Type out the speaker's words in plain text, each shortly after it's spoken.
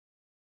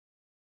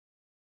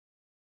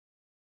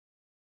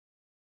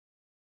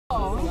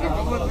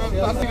so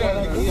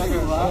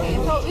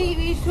we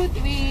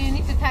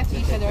need to touch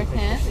each other's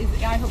hands.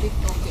 I hope it's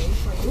okay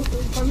for you.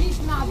 For me, it's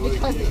not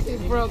because it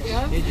is broken.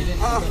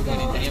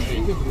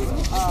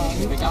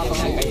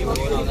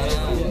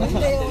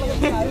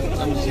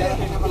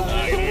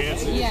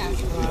 Yeah.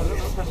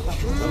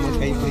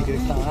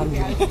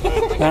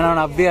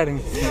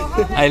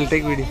 I'll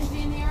take video.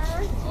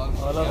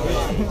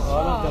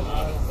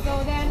 So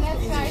then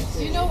let's try.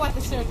 You know what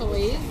the circle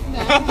is? No.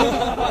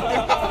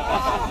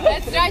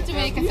 Let's try to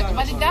make a circle,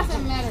 but it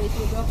doesn't matter if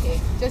it's okay.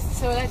 Just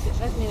so let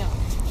me know.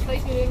 So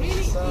it's really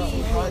easy.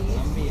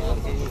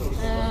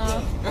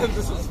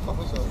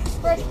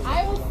 First,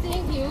 I will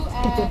sing you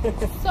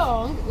a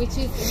song which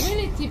is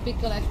really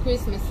typical at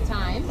Christmas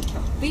time,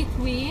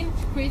 between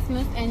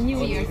Christmas and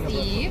New Year's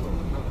Eve,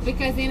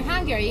 because in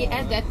Hungary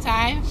at that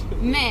time,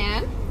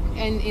 men,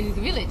 and in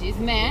the villages,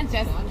 men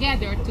just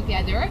gathered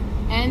together,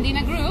 and in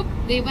a group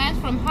they went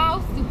from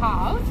house to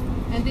house,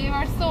 and they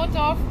were sort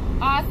of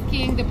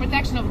asking the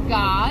protection of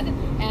God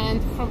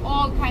and from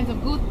all kinds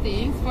of good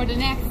things for the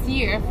next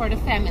year for the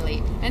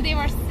family. And they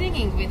were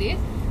singing with it,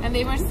 and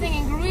they were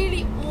singing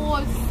really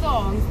old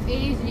songs,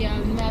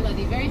 Asian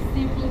melody, very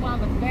simple one,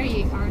 but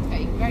very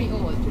archaic, very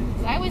old.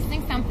 So I will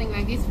sing something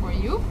like this for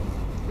you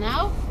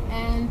now,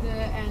 and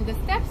the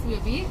steps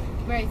will be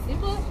very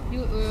simple.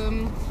 You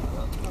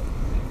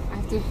I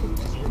have to.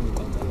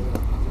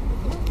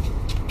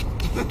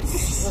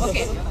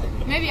 Okay,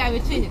 maybe I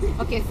will change it.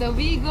 Okay, so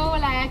we go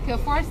like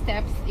 4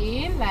 steps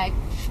in, like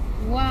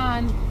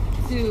 1,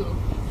 2,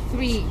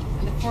 3,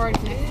 and the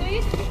 4th next to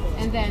it,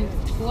 and then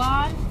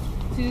 1,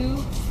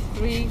 2,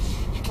 3,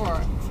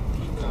 4.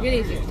 Really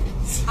easy.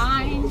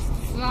 1, 2,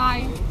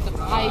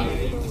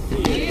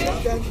 3,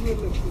 4,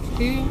 2,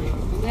 6,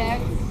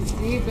 7,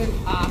 8.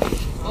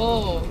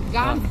 Oh,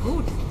 ganz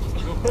gut.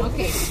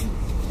 Okay.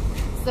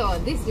 So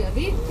this will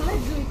be, so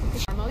let's do it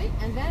normally,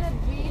 and then a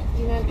bit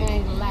in an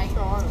angle, like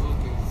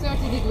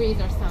 30 degrees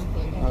or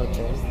something.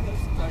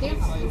 Okay,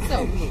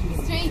 so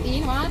straight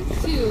in, 1,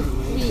 2,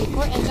 3,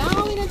 4, and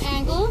now in an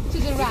angle to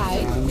the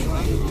right.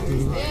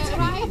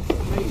 Right?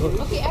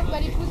 Okay,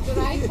 everybody put the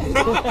right hand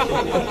up.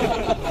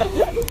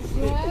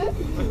 Yes.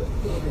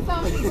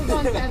 Some people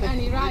don't have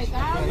any right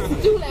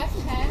arms. 2 left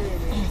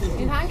hands.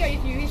 In Hungary,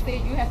 if you say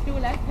you have 2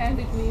 left hands,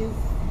 it means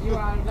you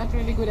are not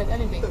really good at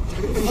anything.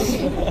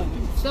 Okay,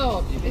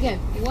 so again,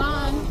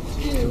 1,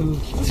 2,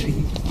 3,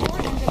 4,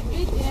 and the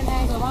feet in an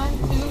angle, 1,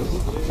 2,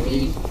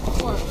 3,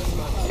 4.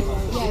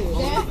 Yes,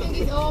 dancing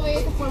is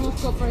always a form of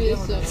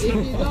cooperation. If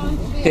you don't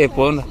feel